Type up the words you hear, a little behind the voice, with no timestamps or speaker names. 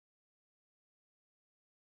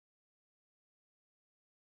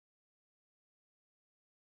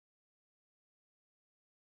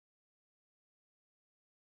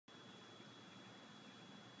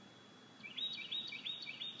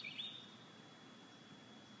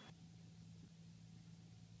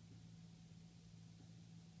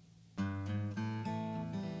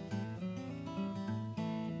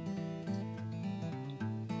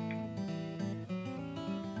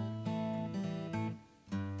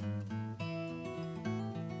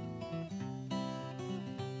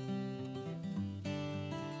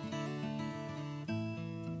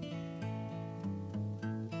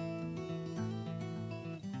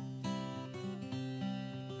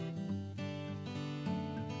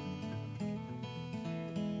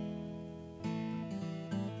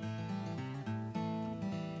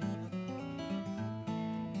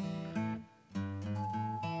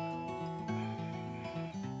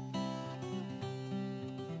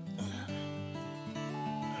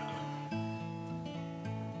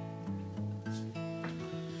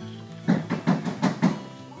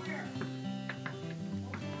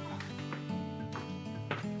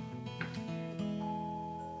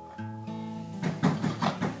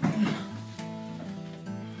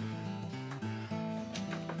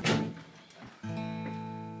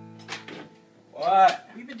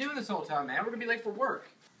this whole time, man. We're gonna be late for work.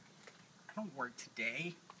 I don't work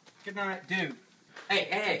today. Good night, dude.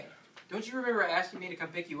 Hey. Don't you remember asking me to come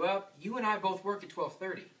pick you up? You and I both work at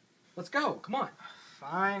 12:30. Let's go. Come on.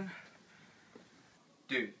 Fine.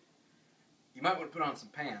 Dude, you might want to put on some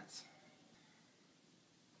pants.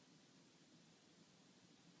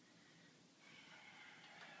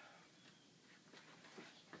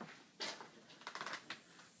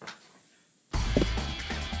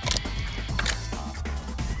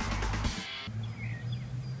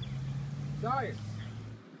 Sorry.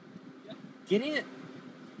 Get in.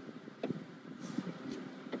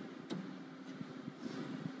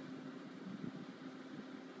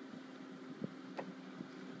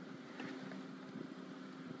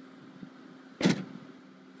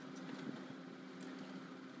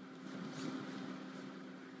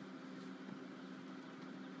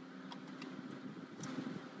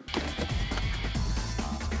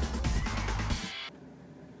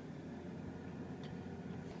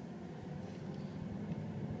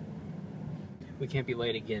 We can't be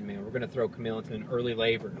late again, man. We're going to throw Camille into an early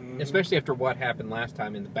labor, especially after what happened last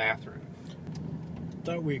time in the bathroom.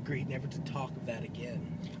 Thought we agreed never to talk of that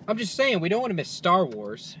again. I'm just saying, we don't want to miss Star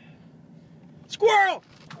Wars. Squirrel!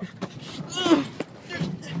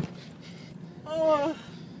 Oh,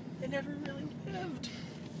 I never really lived.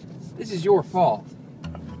 This is your fault.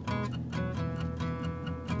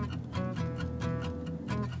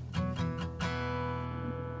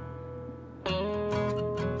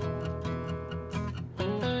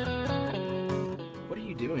 What are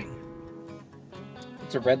you doing?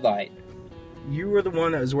 It's a red light. You were the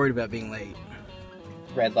one that was worried about being late.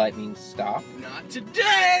 Red light means stop. Not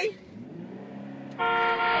today!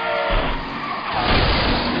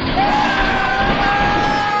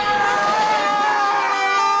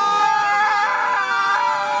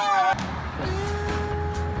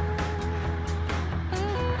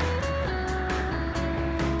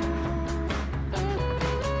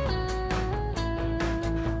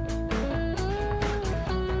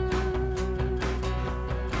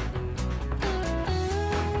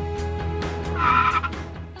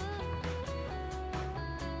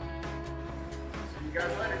 See you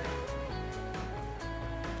guys later.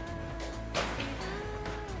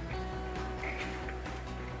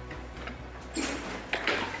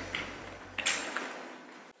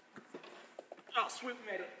 Oh, sweet,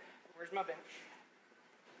 we made it. Where's my bench?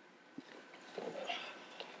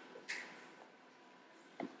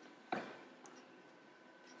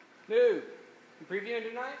 Dude, you previewing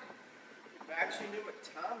tonight? If I actually knew what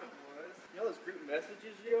time it was. You know those group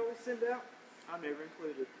messages you always send out? I'm never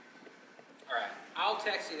included. Alright, I'll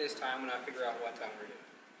text you this time when I figure out what time we're doing.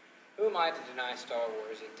 Who am I to deny Star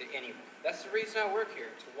Wars to anyone? That's the reason I work here,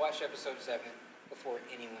 to watch Episode 7 before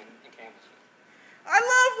anyone in Campbellsville. I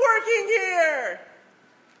love working here!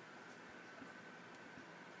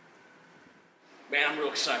 Man, I'm real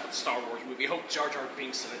excited about the Star Wars movie. I hope Jar Jar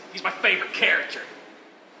Binks in it. He's my favorite character.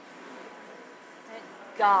 Thank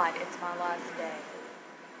God it's my last day.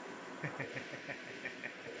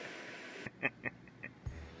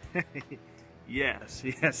 Yes,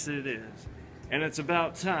 it is. And it's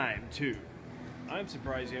about time, too. I'm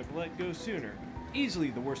surprised you haven't let go sooner. Easily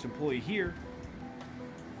the worst employee here.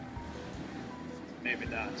 Maybe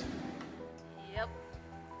not. Yep.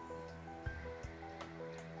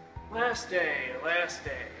 Last day.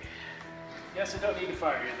 Guess I don't need to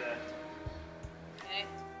fire you then. Okay.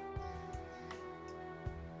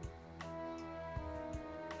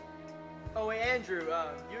 Oh, hey, Andrew,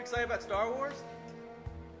 you excited about Star Wars?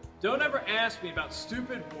 Don't ever ask me about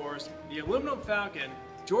stupid wars, the Aluminum Falcon,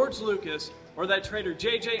 George Lucas, or that traitor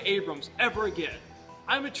J.J. Abrams ever again.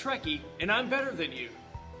 I'm a Trekkie, and I'm better than you.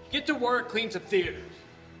 Get to work, clean some theaters.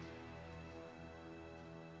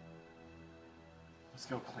 Let's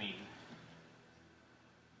go clean.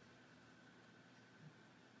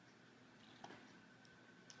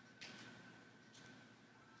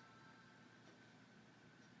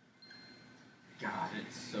 God,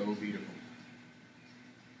 it's so beautiful.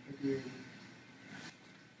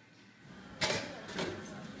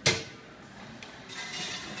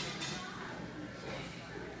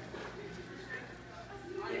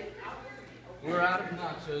 We're out of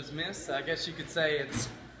nachos, miss. I guess you could say it's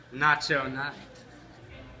nacho night.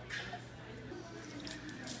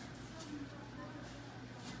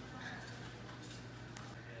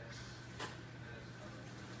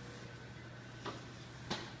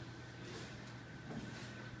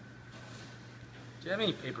 Do you have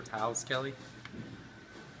any paper towels, Kelly?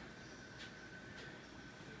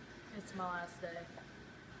 It's my last day.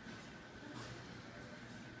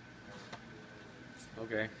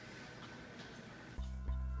 Okay.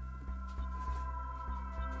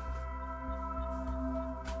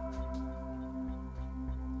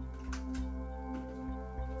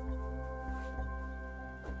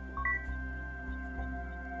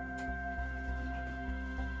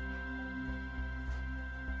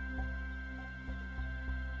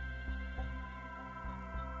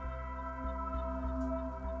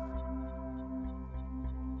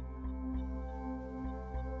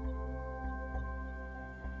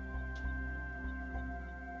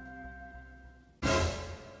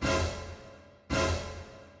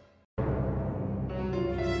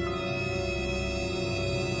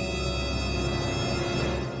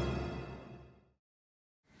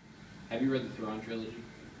 Have you read the Thrawn trilogy?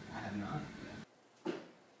 I have not.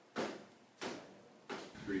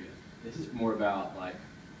 Pretty good. This is more about like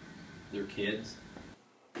their kids,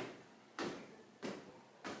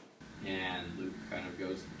 and Luke kind of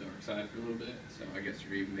goes to the dark side for a little bit. So I guess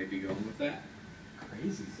you're even maybe going with that.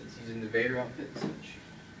 Crazy since he's in the Vader outfit and such.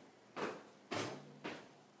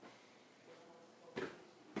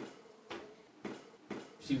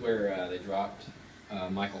 See where they dropped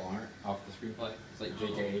Michael Arndt off the screenplay? It's like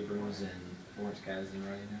J.J. Abrams and Lawrence Kasdan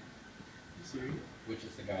writing now. You serious? Which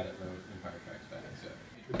is the guy that wrote Empire Strikes Back. So,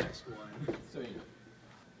 Next one. so you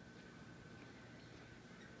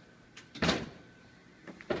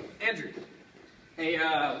know. Andrew, hey,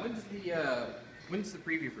 when's the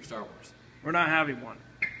preview for Star Wars? We're not having one.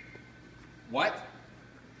 What?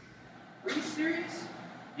 Are you serious?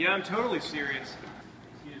 Yeah, I'm totally serious.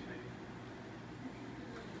 Excuse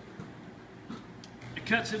me. It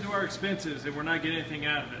cuts into our expenses and we're not getting anything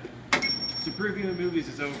out of it. So previewing the movies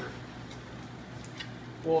is over.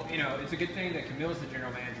 Well, you know, it's a good thing that Camille's the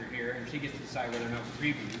general manager here, and she gets to decide whether or not to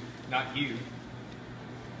preview, not you.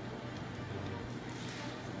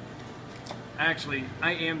 Actually,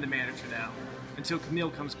 I am the manager now, until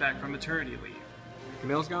Camille comes back from maternity leave.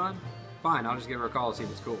 Camille's gone? Fine, I'll just give her a call and see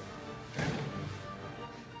if it's cool.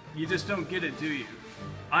 You just don't get it, do you?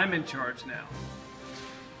 I'm in charge now.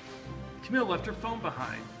 Camille left her phone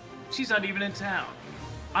behind. She's not even in town.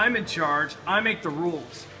 I'm in charge. I make the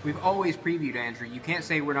rules. We've always previewed, Andrew. You can't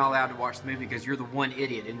say we're not allowed to watch the movie because you're the one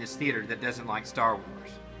idiot in this theater that doesn't like Star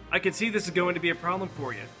Wars. I can see this is going to be a problem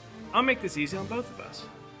for you. I'll make this easy on both of us.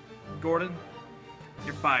 Gordon,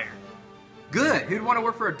 you're fired. Good. Who'd want to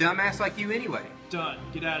work for a dumbass like you anyway? Done.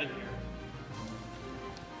 Get out of here.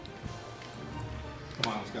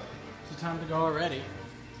 Come on, let's go. It's time to go already.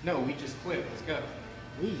 No, we just quit. Let's go.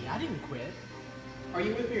 I didn't quit. Are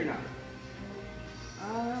you with me or not?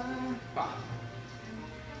 Fine.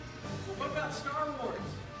 Well, what about Star Wars?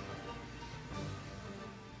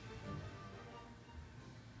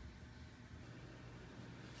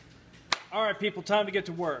 All right, people, time to get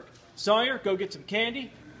to work. Sawyer, go get some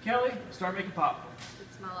candy. Kelly, start making popcorn.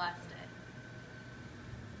 It's my last day.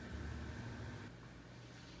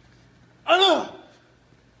 Ugh!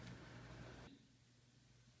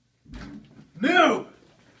 No!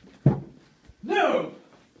 No!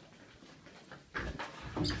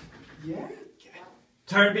 Yeah?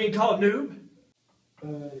 Tired of being called noob?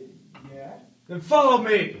 Yeah. Then follow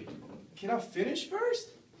me! Can I finish first?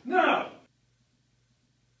 No!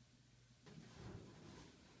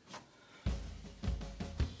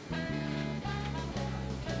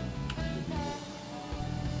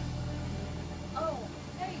 Oh,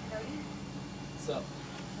 hey, Cody. What's up?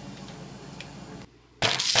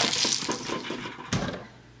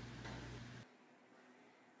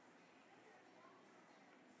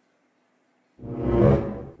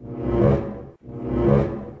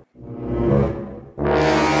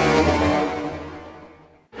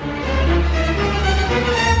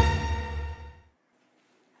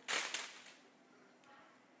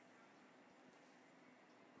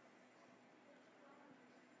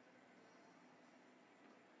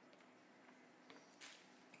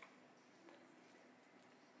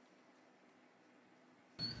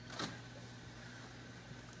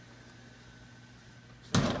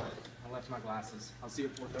 I left my glasses. I'll see you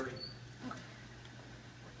at 4:30.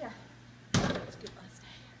 Yeah. It's a good last day.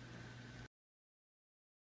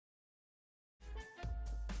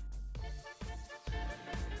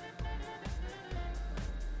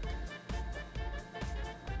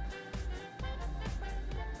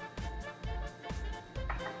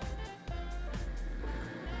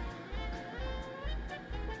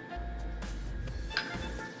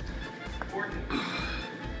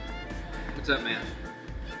 What's up, man?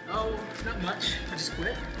 Oh, not much. I just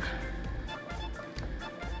quit.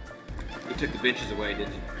 He took the benches away,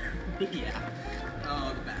 didn't he? Yeah.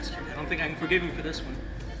 Oh, the bastard. I don't think I can forgive him for this one.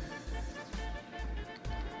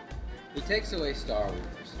 He takes away Star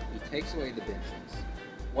Wars. He takes away the benches.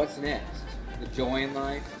 What's next? The joy in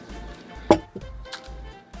life?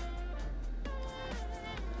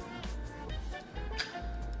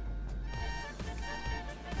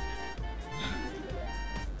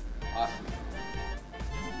 Awesome.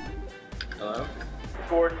 Hello?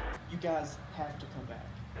 Gordon, you guys have to come back.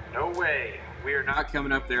 No way. We are not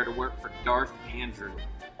coming up there to work for Darth Andrew.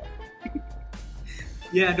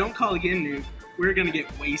 Yeah, don't call again, dude. We're gonna get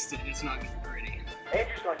wasted. It's not gonna be pretty.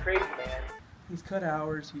 Andrew's gone crazy, man. He's cut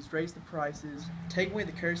hours, he's raised the prices, taken away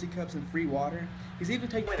the courtesy cups and free water. He's even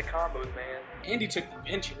taken away the combos, man. Andy took the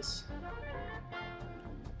benches.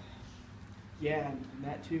 Yeah, and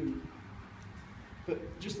that too.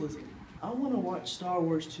 But just listen, I want to watch Star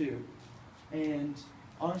Wars 2. And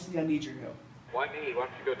honestly, I need your help. Why me? Why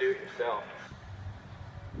don't you go do it yourself?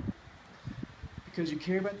 Because you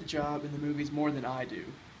care about the job in the movies more than I do.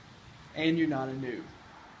 And you're not a noob.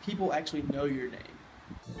 People actually know your name.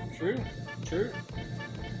 True.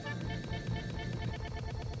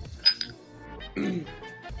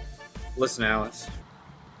 Listen, Alice.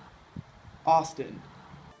 Austin.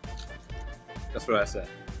 That's what I said.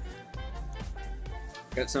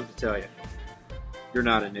 Got something to tell you. You're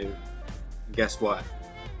not a noob. And guess what?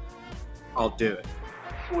 I'll do it.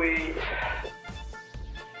 Sweet.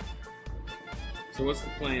 So what's the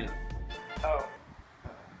plan? Oh.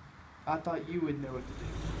 I thought you would know what to do.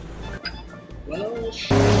 Well,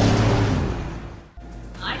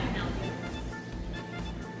 I can help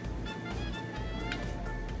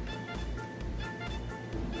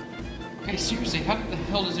you. Hey, seriously, how the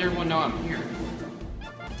hell does everyone know I'm here?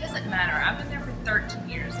 It doesn't matter. I've been there for 13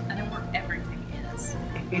 years. I know where everything is.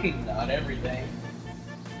 Not everything.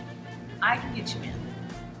 I can get you in.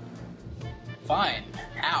 Fine.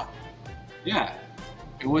 How? yeah.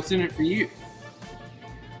 And what's in it for you?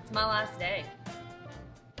 It's my last day.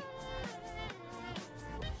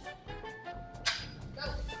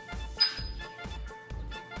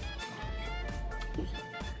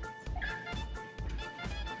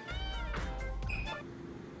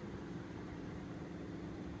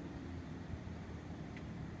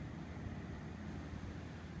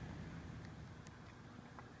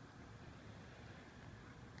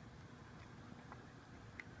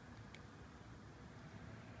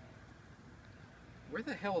 Where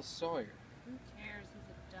the hell is Sawyer? Who cares? He's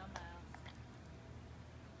a dumbass.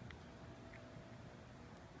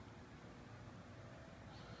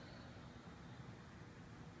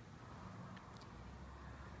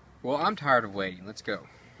 Well, I'm tired of waiting. Let's go.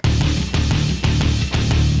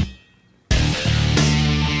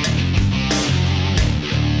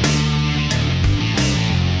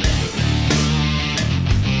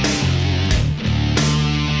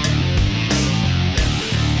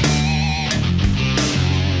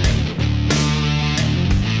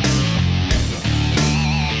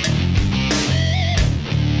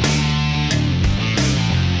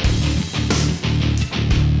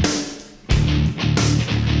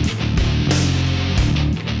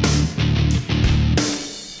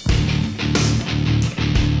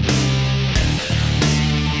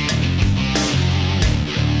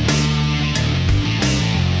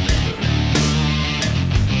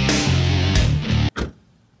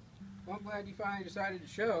 Well, I'm glad you finally decided to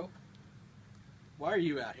show. Why are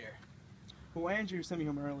you out here? Well, Andrew sent me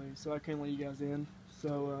home early, so I couldn't let you guys in.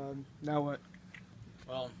 So, now what?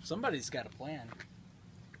 Well, somebody's got a plan.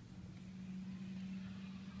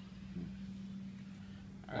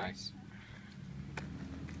 All right. Nice.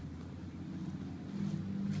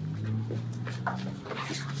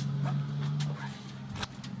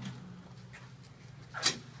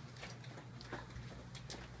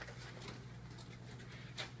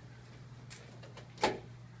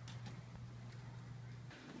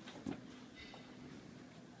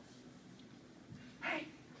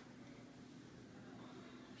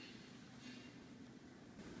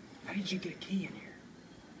 How did you get a key in here?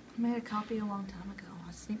 I made a copy a long time ago.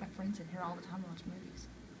 I sneak my friends in here all the time to watch movies.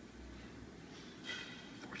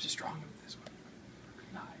 Force is strong with this one.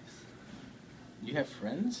 Nice. You have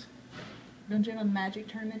friends? Don't you have a magic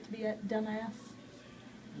tournament to be at, dumbass?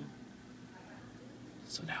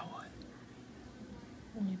 So now what?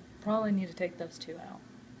 Well, you probably need to take those two out.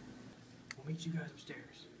 We'll meet you guys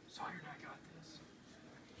upstairs. Sawyer and I got this.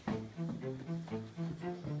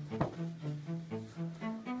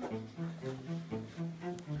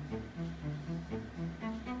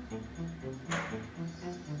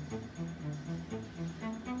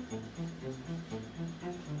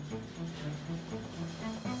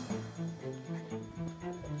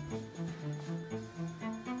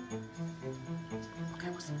 Okay,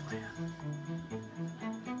 what's the plan?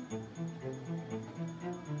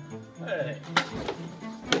 Hey.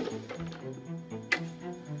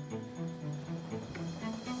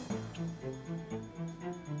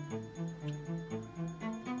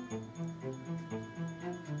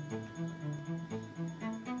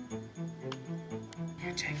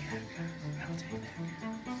 You take it. I'll take that.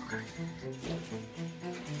 Okay.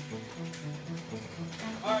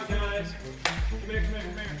 Alright guys, come here.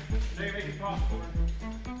 They make it popcorn.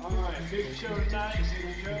 Alright, big show tonight,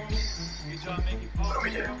 big show. Good job making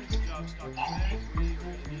popcorn. Good job stocking bags. We are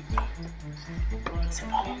gonna need that. Run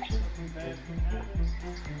something bad can happen.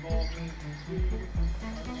 Involving food.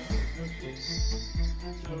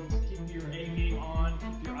 So keep your A game on,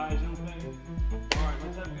 keep your eyes open. Alright,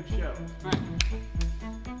 let's have a good show. All right.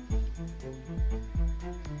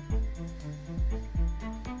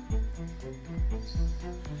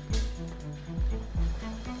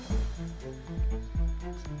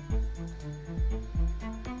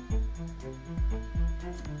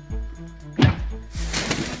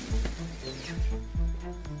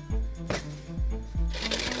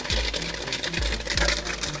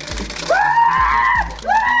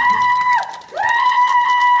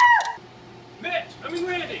 Incoming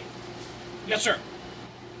landing! Yes, sir.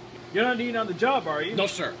 You're not eating on the job, are you? No,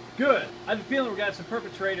 sir. Good. I have a feeling we got some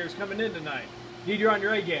perpetrators coming in tonight. Need you on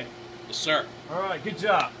your A game. Yes, sir. All right, good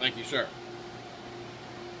job. Thank you, sir.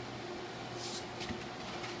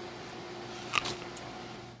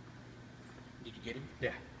 Did you get him?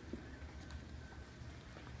 Yeah.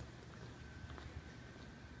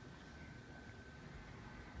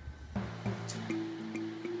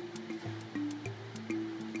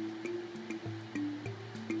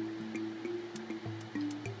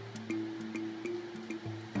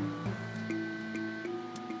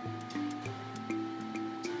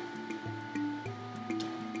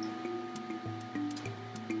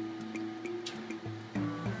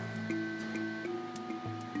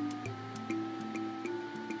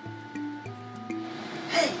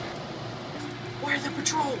 Hey! Where are the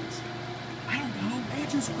patrols? I don't know.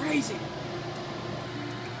 Andrew's crazy.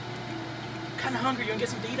 Kinda hungry. You wanna get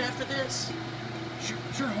some to eat after this?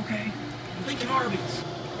 Sure, okay. I'm thinking Arby's.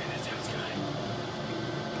 Yeah, that sounds good.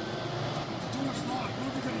 The door's locked. What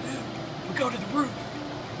are we gonna do? We go to the roof.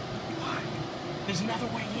 Why? There's another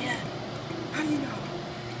way in. How do you know?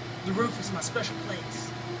 The roof is my special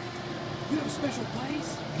place. You have a special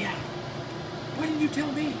place? Yeah, Why didn't you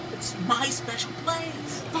tell me? it's my special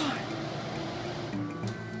place. Fine.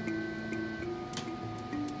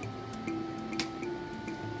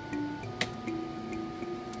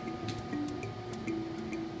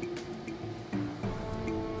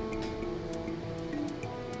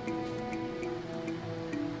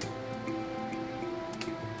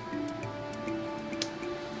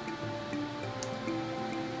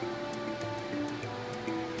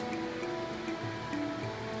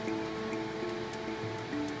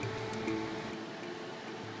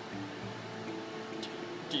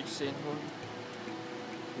 Do you see anyone?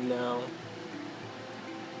 No.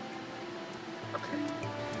 Okay.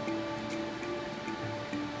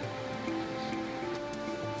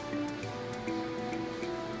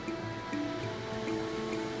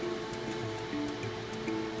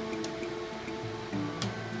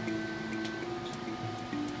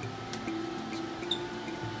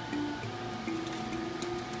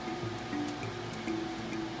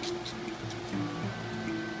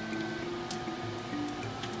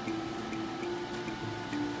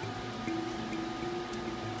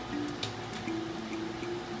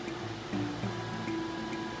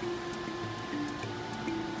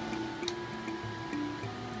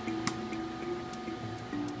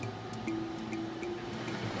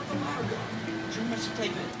 Too much to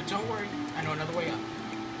take it, but don't worry, I know another way up.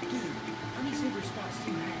 Dude, how many saber spots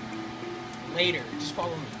do you have? Later, just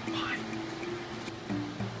follow me. Fine.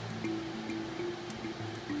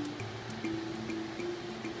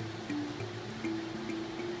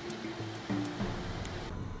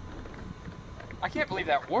 I can't believe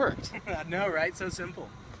that worked. I know, right? So simple.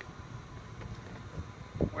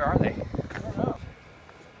 Where are they? I don't know.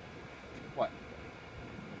 What?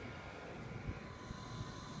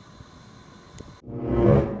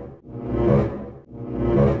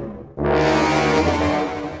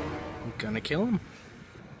 I'm gonna kill him.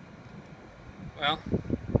 Well,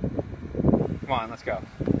 come on, let's go.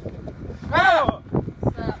 Oh!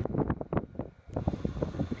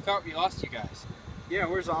 We thought we lost you guys. Yeah,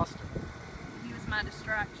 where's Austin? He was my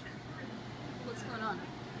distraction. What's going on?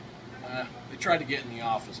 They tried to get in the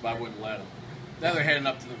office, but I wouldn't let them. Now they're heading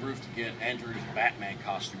up to the roof to get Andrew's Batman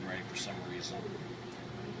costume ready for some reason.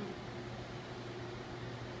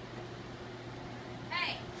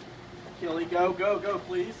 Hey! Kelly, go,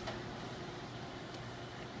 please.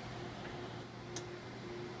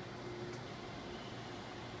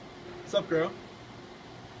 What's up, girl?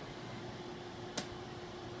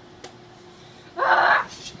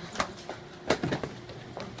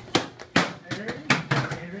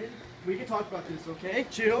 Aaron, we can talk about this, okay?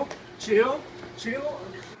 Chill.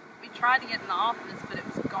 We tried to get in the office, but it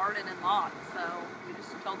was guarded and locked, so we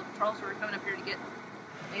just told the patrols we were coming up here to get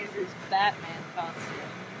Andrew's Batman costume.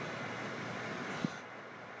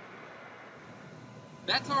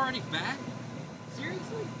 That's already back?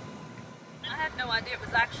 Seriously? I had no idea it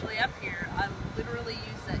was actually up here. I literally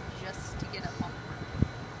used that just to get up on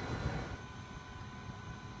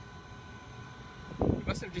the roof. You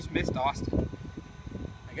must have just missed Austin.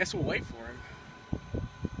 I guess we'll wait for him.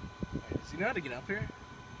 Wait, does he know how to get up here?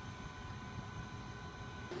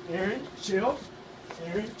 Aaron, chill.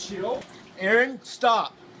 Aaron,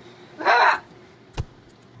 stop.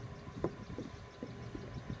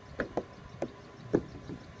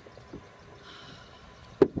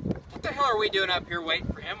 What the hell are we doing up here waiting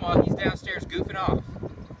for him while he's downstairs goofing off?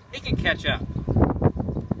 He can catch up.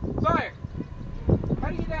 Sawyer, how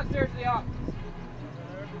do you get downstairs to the office?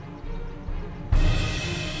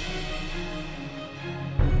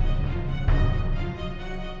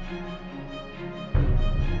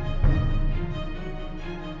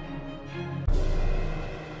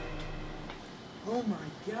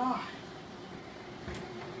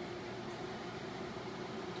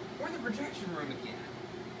 in the projection room again.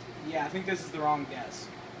 Yeah, I think this is the wrong desk.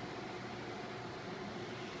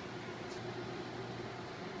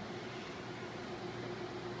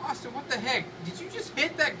 Austin, what the heck? Did you just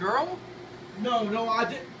hit that girl? No, I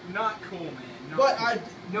did. Not cool, man. Not But cool. I.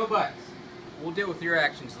 No buts. We'll deal with your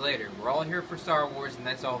actions later. We're all here for Star Wars, and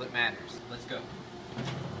that's all that matters. Let's go.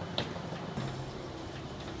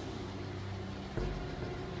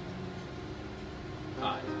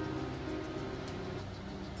 Hi.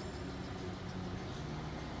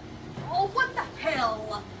 Oh, what the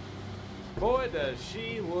hell? Boy, does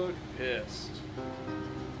she look pissed.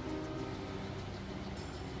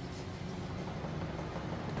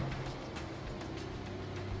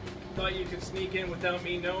 Thought you could sneak in without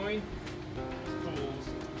me knowing? Fools.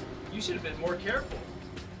 You should have been more careful.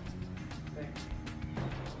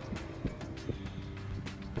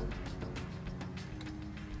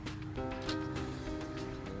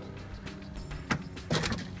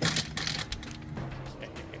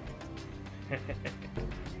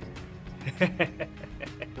 My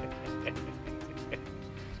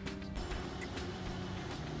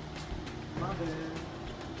bad.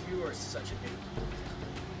 You are such a idiot.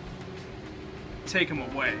 Take him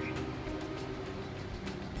away.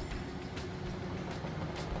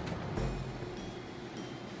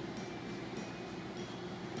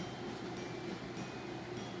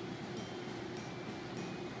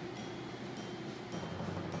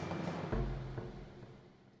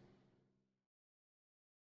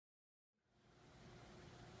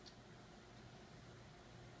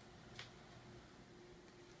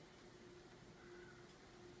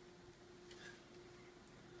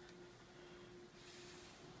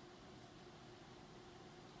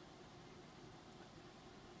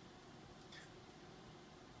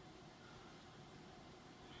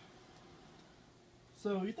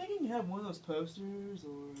 So, you thinking you have one of those posters,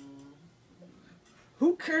 or?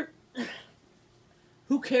 Who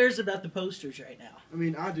cares about the posters right now? I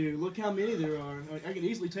mean, I do. Look how many there are. I could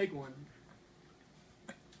easily take one.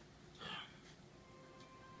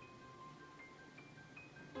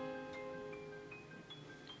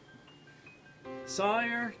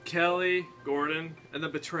 Sawyer, Kelly, Gordon, and the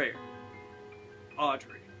betrayer,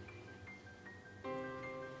 Audrey.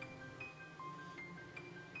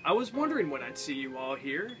 I was wondering when I'd see you all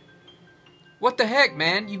here. What the heck,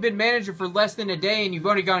 man? You've been manager for less than a day and you've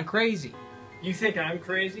already gone crazy. You think I'm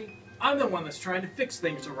crazy? I'm the one that's trying to fix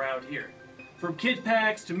things around here. From kid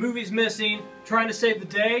packs to movies missing, trying to save the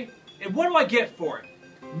day. And what do I get for it?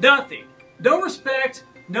 Nothing. No respect,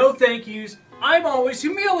 no thank yous. I'm always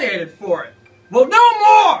humiliated for it. Well, no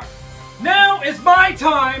more! Now is my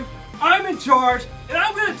time. I'm in charge, and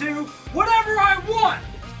I'm gonna do whatever I want.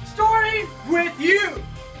 Starting with you,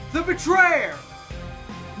 the betrayer.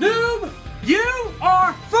 Noob, you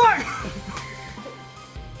are fired!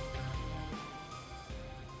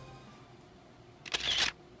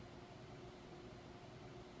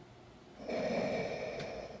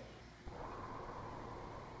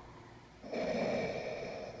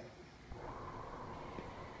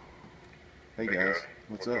 Hey guys,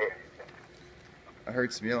 what's up? I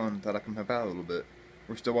heard some yelling and thought I'd come help out a little bit.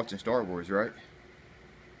 We're still watching Star Wars, right?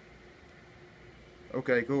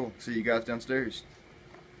 Okay, cool. See you guys downstairs.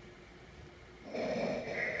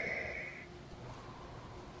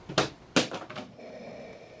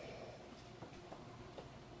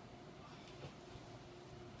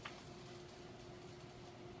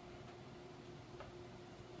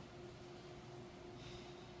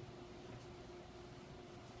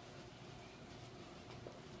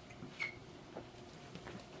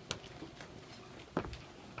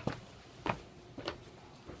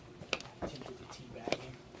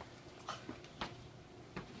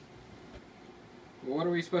 Well, what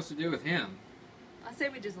are we supposed to do with him? I say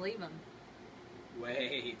we just leave him.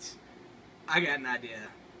 Wait. I got an idea.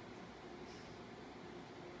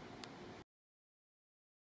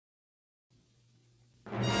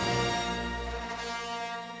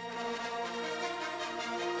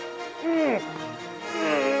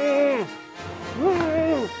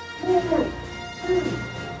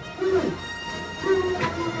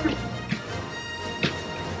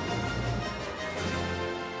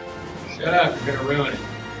 Shut up, you're gonna ruin it.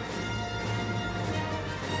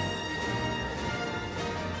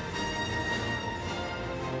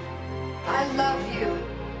 I love you.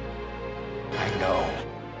 I know.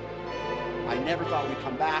 I never thought we'd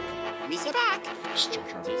come back. We sit back. It's Jar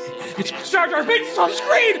Jar. It's Jar Jar Binks on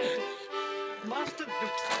screen! Master,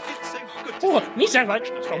 it's so good. Oh, me sounds like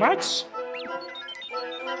so much.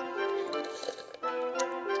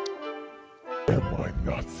 Am I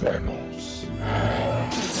not Thanos?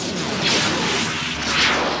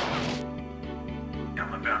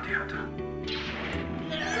 Come on. bounty hunter.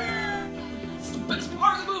 It's the best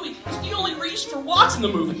part of the movie. It's the only reason for watching the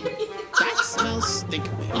movie. That smells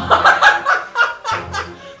stinking.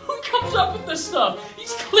 Who comes up with this stuff?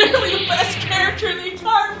 He's clearly the best character in the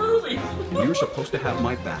entire movie. You're supposed to have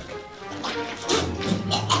my back.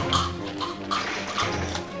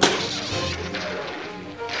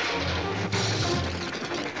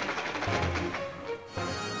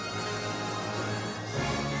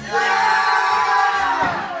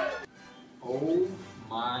 Oh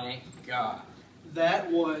my god. That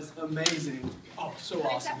was amazing. Oh, so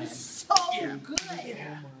awesome, That was man. so good.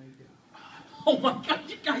 Oh my god,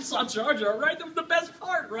 you guys saw Jar Jar, right? That was the best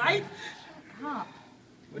part, right? Huh.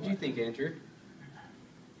 What do you think, Andrew?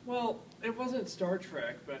 Well, it wasn't Star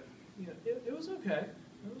Trek, but you know, it was okay.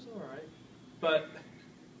 It was all right. But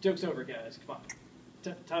joke's over, guys. Come on,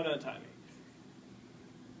 time to untie me.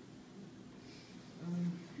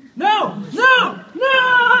 No! No!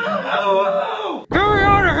 No! Get me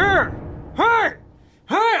out of here! Hey!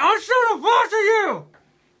 Hey! I'm still the boss of you!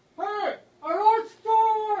 Hey! I want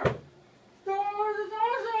Star Wars! Star Wars is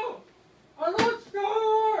awesome! I love Star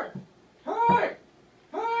Wars! Hey!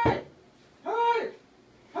 Hey! Hey!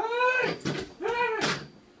 Hey! Damn it!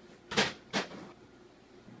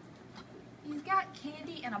 He's got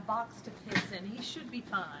candy and a box to piss in. He should be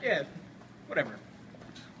fine. Yeah, whatever.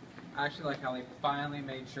 I actually like how they finally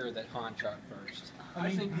made sure that Han shot first. I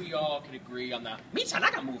think we all could agree on the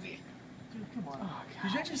Mitsunaga movie. Dude, come on.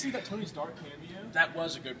 Did you actually see that Tony Stark cameo? That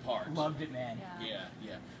was a good part. Loved it, man. Yeah.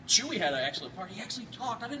 Chewie had an excellent part. He actually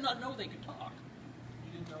talked. I did not know they could talk.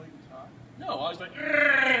 You didn't know he could talk? No, I was like,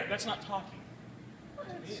 "Grrr." That's not talking. To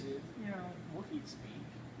me, it is. You know, Wookiees speak.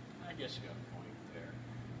 I guess you got a point there.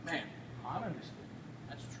 Man, Han understood.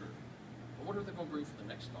 that's true. I wonder what they're going to bring for the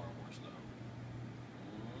next Star Wars, though.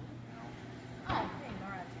 Oh, hey,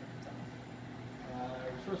 Norad's here.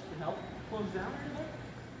 We're supposed to help close down or anything?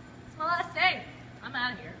 It's my last day. I'm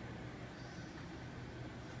out of here.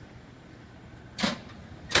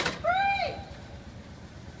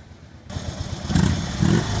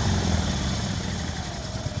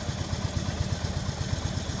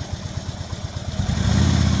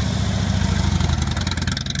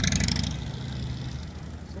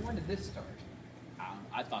 So when did this start?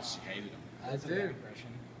 I thought she hated him. I do.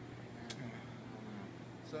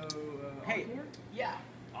 So, Hey, Yeah.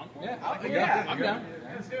 Encore? Yeah, I'm down.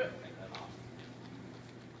 Let's do it. Take that off.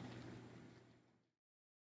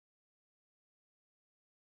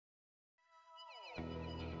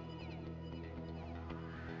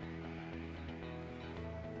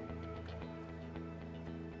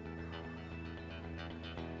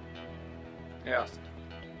 yeah.